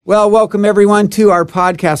Well, welcome everyone to our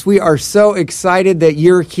podcast. We are so excited that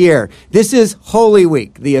you're here. This is Holy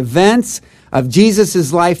Week, the events of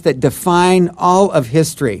Jesus' life that define all of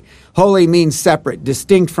history. Holy means separate,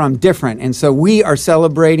 distinct from, different. And so we are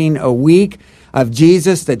celebrating a week of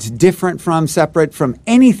Jesus that's different from, separate from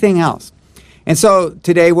anything else. And so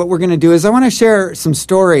today what we're going to do is I want to share some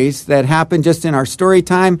stories that happen just in our story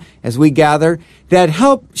time as we gather that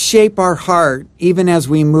help shape our heart even as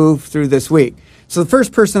we move through this week. So the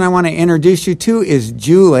first person I want to introduce you to is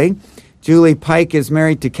Julie. Julie Pike is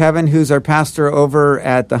married to Kevin, who's our pastor over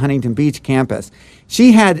at the Huntington Beach campus.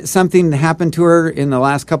 She had something happen to her in the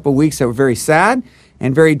last couple of weeks that were very sad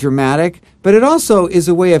and very dramatic, but it also is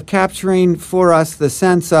a way of capturing for us the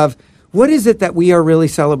sense of what is it that we are really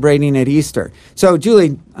celebrating at Easter. So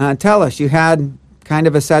Julie, tell us, you had kind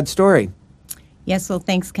of a sad story. Yes, well,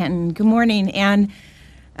 thanks, Kenton. Good morning. And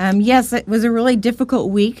yes, it was a really difficult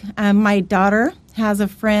week. My daughter has a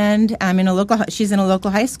friend she's in a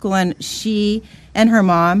local high school, and she and her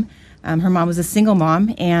mom was a single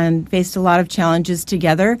mom and faced a lot of challenges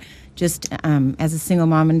together, just as a single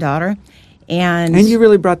mom and daughter. And you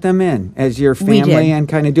really brought them in as your family and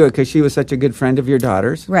kind of do it because she was such a good friend of your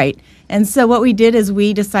daughter's. Right. And so what we did is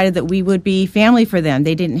we decided that we would be family for them.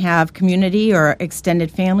 They didn't have community or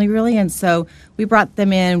extended family, really. And so we brought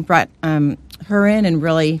them in, brought her in, and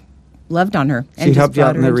really loved on her. She helped you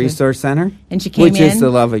out in the resource center? And she came in. Which is the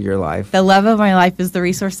love of your life. The love of my life is the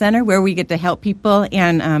resource center, where we get to help people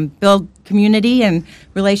and build community and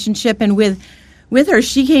relationship. And with her,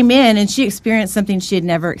 she came in and she experienced something she had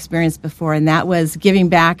never experienced before, and that was giving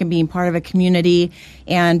back and being part of a community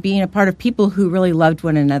and being a part of people who really loved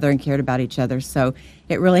one another and cared about each other. So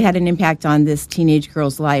it really had an impact on this teenage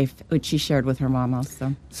girl's life, which she shared with her mom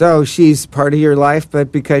also. So she's part of your life,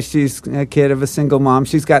 but because she's a kid of a single mom,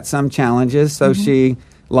 she's got some challenges, so she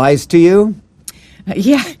lies to you?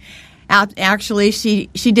 Yeah. Actually, she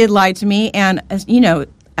did lie to me, and,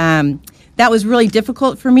 that was really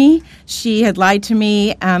difficult for me. She had lied to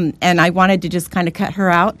me, and I wanted to just kind of cut her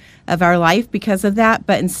out of our life because of that.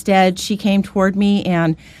 But instead, she came toward me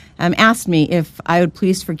and asked me if I would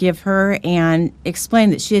please forgive her and explain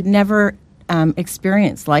that she had never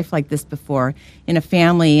experienced life like this before in a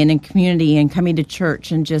family and in community and coming to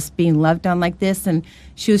church and just being loved on like this. And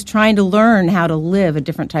she was trying to learn how to live a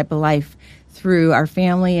different type of life through our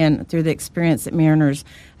family and through the experience at Mariners.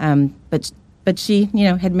 But she,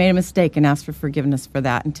 had made a mistake and asked for forgiveness for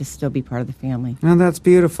that and to still be part of the family. Well, that's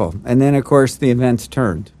beautiful. And then, of course, the events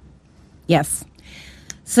turned. Yes.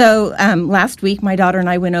 So last week, my daughter and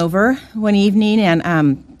I went over one evening, and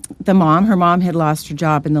her mom had lost her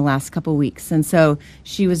job in the last couple weeks. And so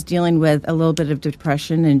she was dealing with a little bit of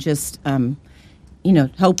depression and just,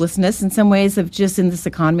 hopelessness in some ways of just in this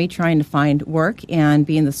economy trying to find work and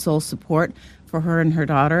being the sole support for her and her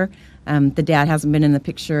daughter. The dad hasn't been in the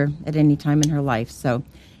picture at any time in her life. So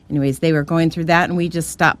anyways, they were going through that, and we just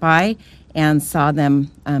stopped by and saw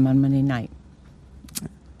them on Monday night.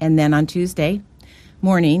 And then on Tuesday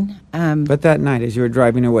morning. But that night, as you were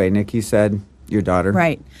driving away, Nikki said, your daughter.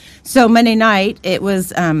 Right. So Monday night, it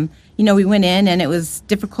was, we went in, and it was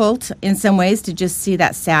difficult in some ways to just see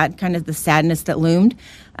that the sadness that loomed.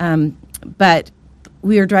 But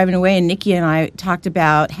we were driving away, and Nikki and I talked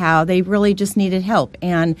about how they really just needed help,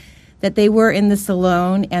 and that they were in this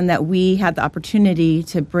alone, and that we had the opportunity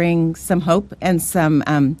to bring some hope and some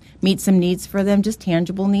meet some needs for them, just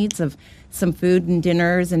tangible needs of some food and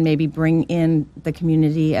dinners, and maybe bring in the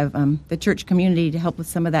community of the church community to help with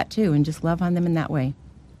some of that too, and just love on them in that way.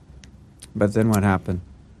 But then what happened?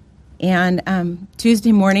 And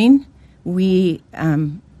Tuesday morning, we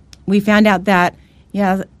found out that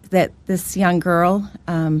that this young girl,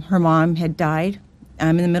 her mom had died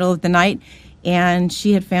in the middle of the night. And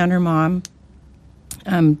she had found her mom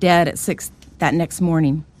dead at 6 that next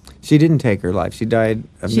morning. She didn't take her life. She died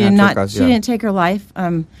of natural causes. She didn't take her life.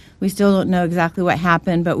 We still don't know exactly what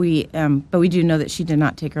happened, but we do know that she did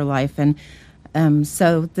not take her life. And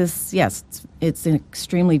so this, yes, it's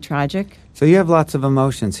extremely tragic. So you have lots of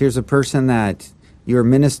emotions. Here's a person that you're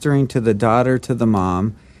ministering to the daughter, to the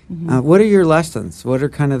mom. Mm-hmm. What are your lessons? What are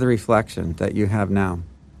kind of the reflection that you have now?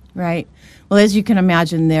 Right. Well, as you can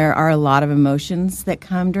imagine, there are a lot of emotions that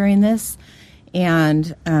come during this,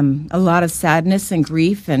 and a lot of sadness and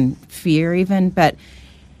grief and fear even. But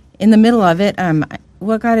in the middle of it,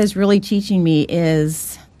 what God is really teaching me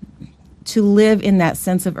is to live in that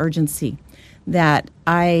sense of urgency, that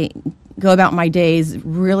I go about my days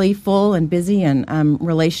really full and busy, and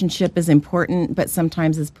relationship is important, but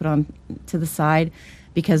sometimes is put on to the side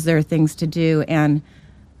because there are things to do. And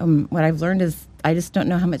what I've learned is I just don't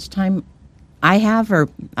know how much time I have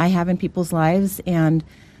in people's lives, and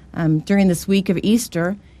During this week of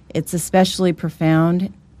Easter, it's especially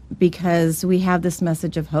profound because we have this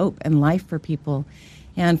message of hope and life for people.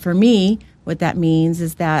 And for me, what that means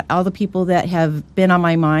is that all the people that have been on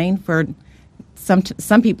my mind for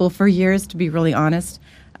some people for years, to be really honest,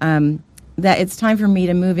 that it's time for me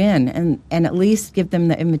to move in and at least give them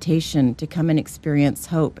the invitation to come and experience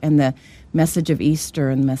hope and the message of Easter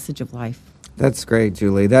and the message of life. That's great,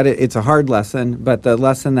 Julie. It's a hard lesson, but the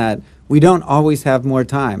lesson that we don't always have more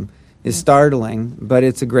time is startling, but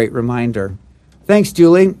it's a great reminder. Thanks,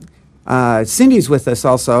 Julie. Cindy's with us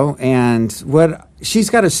also, and she's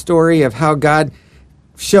got a story of how God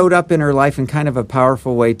showed up in her life in kind of a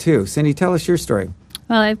powerful way, too. Cindy, tell us your story.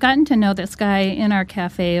 Well, I've gotten to know this guy in our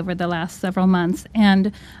cafe over the last several months,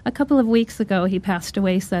 and a couple of weeks ago he passed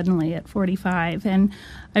away suddenly at 45, and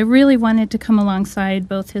I really wanted to come alongside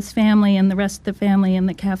both his family and the rest of the family in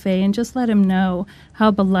the cafe and just let him know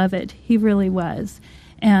how beloved he really was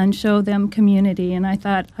and show them community. And I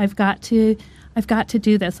thought, I've got to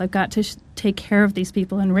do this. I've got to take care of these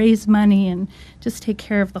people and raise money and just take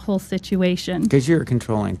care of the whole situation. Because you're a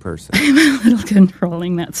controlling person. I'm a little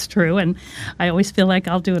controlling, that's true. And I always feel like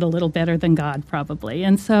I'll do it a little better than God, probably.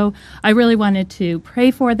 And so I really wanted to pray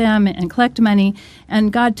for them and collect money.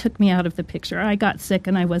 And God took me out of the picture. I got sick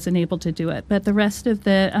and I wasn't able to do it. But the rest of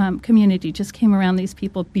the community just came around these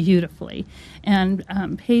people beautifully and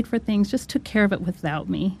paid for things, just took care of it without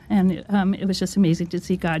me. And it was just amazing to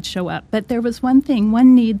see God show up. But there was one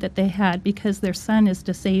need that they had, because their son is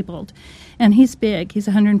disabled. And he's big. He's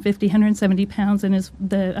 150, 170 pounds, and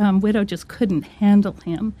the widow just couldn't handle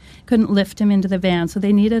him, couldn't lift him into the van. So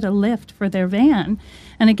they needed a lift for their van.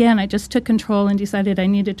 And again, I just took control and decided I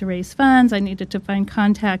needed to raise funds. I needed to find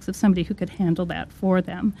contacts of somebody who could handle that for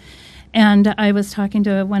them. And I was talking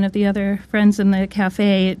to one of the other friends in the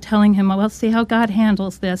cafe, telling him, well, see how God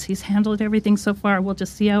handles this. He's handled everything so far. We'll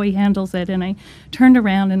just see how he handles it. And I turned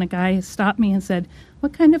around, and a guy stopped me and said,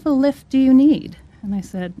 what kind of a lift do you need? And I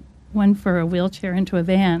said, one for a wheelchair into a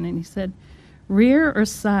van. And he said, rear or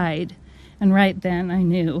side? And right then I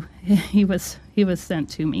knew he was sent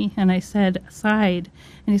to me. And I said, side.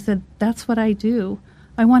 And he said, that's what I do.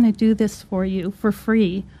 I want to do this for you for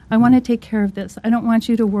free. I want to take care of this. I don't want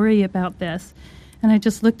you to worry about this. And I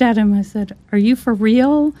just looked at him. I said, are you for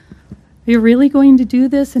real? Are you really going to do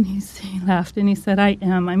this? And he laughed and he said, I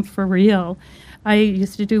am. I'm for real. I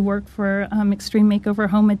used to do work for Extreme Makeover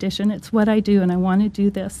Home Edition. It's what I do, and I want to do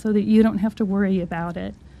this so that you don't have to worry about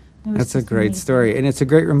it. That's a great story. And it's a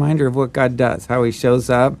great reminder of what God does, how he shows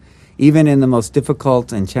up, even in the most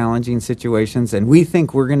difficult and challenging situations. And we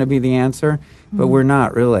think we're going to be the answer, but we're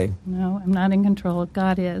not really. No, I'm not in control.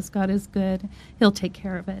 God is. God is good. He'll take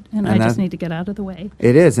care of it. And I just need to get out of the way.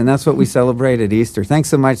 It is, and that's what we celebrate at Easter. Thanks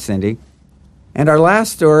so much, Cindy. And our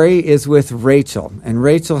last story is with Rachel. And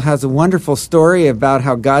Rachel has a wonderful story about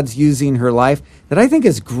how God's using her life that I think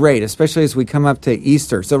is great, especially as we come up to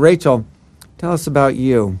Easter. So, Rachel, tell us about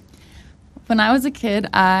you. When I was a kid,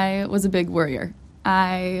 I was a big worrier.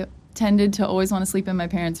 I tended to always want to sleep in my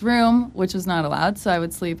parents' room, which was not allowed, so I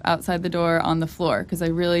would sleep outside the door on the floor because I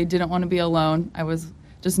really didn't want to be alone. I was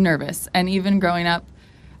just nervous. And even growing up,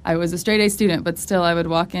 I was a straight-A student, but still I would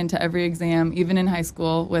walk into every exam, even in high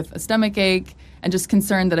school, with a stomach ache and just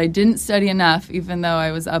concerned that I didn't study enough, even though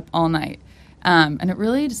I was up all night. And it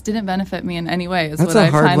really just didn't benefit me in any way. That's a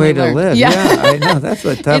hard way to live. Yeah, I know. That's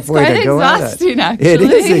a tough way to go at it. It's quite exhausting, actually. It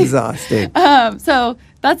is exhausting. So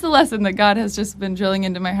that's the lesson that God has just been drilling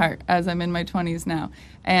into my heart as I'm in my 20s now.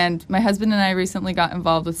 And my husband and I recently got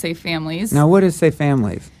involved with Safe Families. Now, what is Safe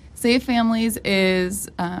Families? Safe Families is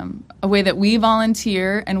a way that we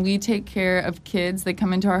volunteer and we take care of kids. They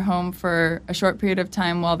come into our home for a short period of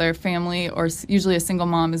time while their family, or usually a single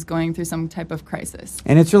mom, is going through some type of crisis.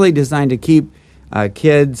 And it's really designed to keep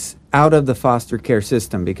kids out of the foster care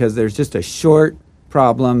system because there's just a short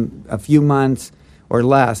problem, a few months or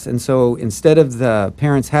less. And so instead of the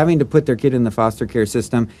parents having to put their kid in the foster care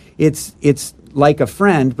system, it's like a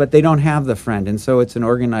friend, but they don't have the friend. And so it's an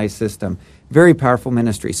organized system. Very powerful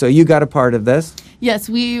ministry. So you got a part of this? Yes,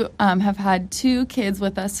 we have had 2 kids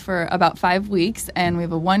with us for about 5 weeks, and we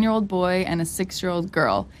have a 1-year-old boy and a 6-year-old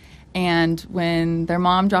girl. And when their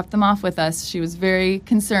mom dropped them off with us, she was very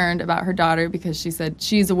concerned about her daughter because she said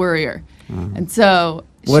she's a worrier. And so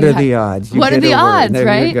what are the odds? What are the odds, there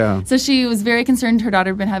right? You go. So she was very concerned. Her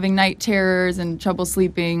daughter had been having night terrors and trouble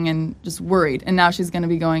sleeping and just worried. And now she's going to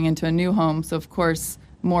be going into a new home, so of course,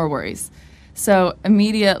 more worries. So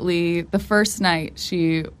immediately, the first night,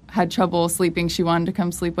 she had trouble sleeping. She wanted to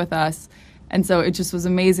come sleep with us. And so it just was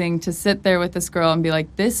amazing to sit there with this girl and be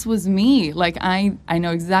like, this was me. Like, I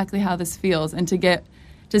know exactly how this feels. And to get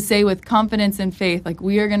to say with confidence and faith, like,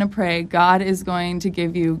 we are going to pray. God is going to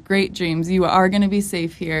give you great dreams. You are going to be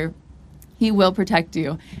safe here. He will protect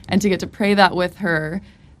you. And to get to pray that with her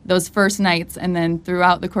those first nights, and then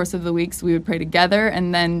throughout the course of the weeks, we would pray together.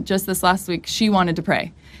 And then just this last week, she wanted to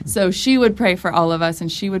pray. So she would pray for all of us,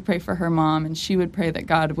 and she would pray for her mom, and she would pray that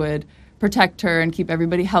God would protect her and keep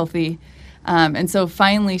everybody healthy. And so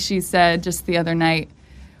finally she said just the other night,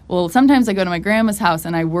 well, sometimes I go to my grandma's house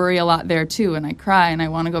and I worry a lot there too, and I cry and I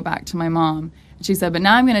want to go back to my mom. And she said, but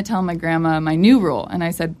now I'm going to tell my grandma my new rule. And I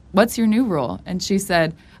said, what's your new rule? And she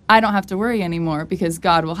said, I don't have to worry anymore because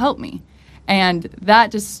God will help me. And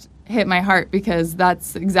that just hit my heart, because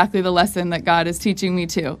that's exactly the lesson that God is teaching me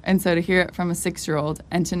too. And so to hear it from a 6-year-old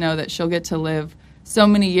and to know that she'll get to live so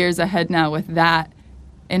many years ahead now with that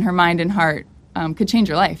in her mind and heart could change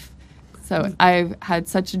her life. So I've had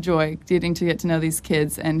such a joy getting to get to know these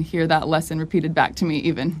kids and hear that lesson repeated back to me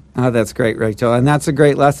even. Oh, that's great, Rachel. And that's a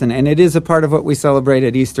great lesson. And it is a part of what we celebrate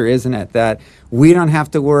at Easter, isn't it? That we don't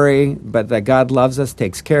have to worry, but that God loves us,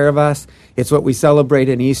 takes care of us. It's what we celebrate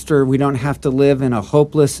in Easter. We don't have to live in a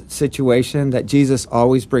hopeless situation, that Jesus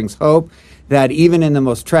always brings hope, that even in the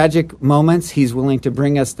most tragic moments, he's willing to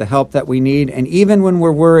bring us the help that we need. And even when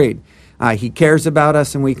we're worried, he cares about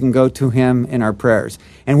us, and we can go to him in our prayers.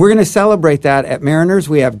 And we're going to celebrate that at Mariners.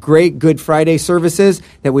 We have great Good Friday services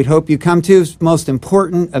that we'd hope you come to. It's the most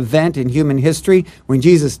important event in human history, when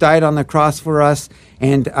Jesus died on the cross for us.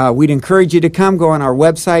 And we'd encourage you to come. Go on our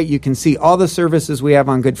website. You can see all the services we have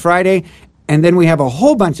on Good Friday. And then we have a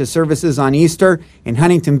whole bunch of services on Easter in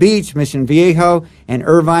Huntington Beach, Mission Viejo, and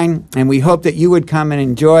Irvine. And we hope that you would come and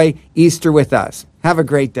enjoy Easter with us. Have a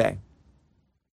great day.